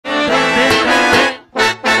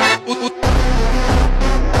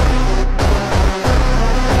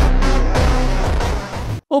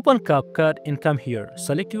Open CapCut and come here.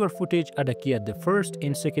 Select your footage, add a key at the first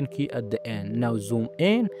and second key at the end. Now zoom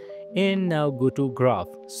in and now go to graph.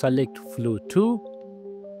 Select flow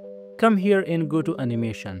 2. Come here and go to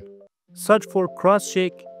animation. Search for cross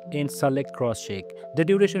shake and select cross shake. The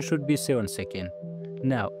duration should be 7 seconds.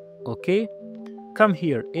 Now, okay. Come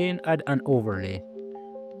here and add an overlay.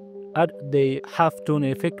 Add the halftone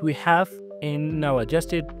effect we have and now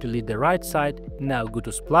adjust it, delete the right side. Now go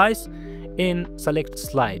to splice and select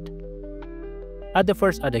slide. At the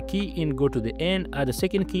first, add a key and go to the end, add a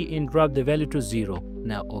second key and drop the value to 0.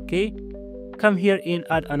 Now okay. Come here and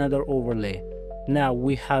add another overlay. Now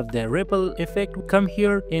we have the ripple effect. Come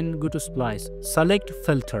here and go to splice, select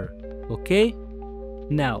filter. Okay.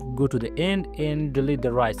 Now go to the end and delete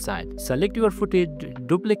the right side. Select your footage,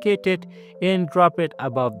 duplicate it and drop it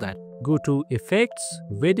above that. Go to effects,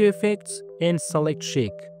 video effects and select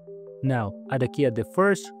shake. Now add a key at the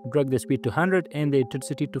first, drag the speed to 100 and the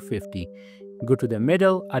intensity to 50. Go to the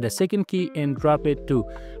middle, add a second key and drop it to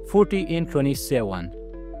 40 and 27.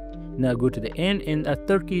 Now go to the end and at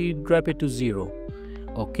third key drop it to 0.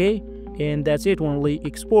 Okay, and that's it. Only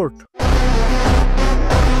export.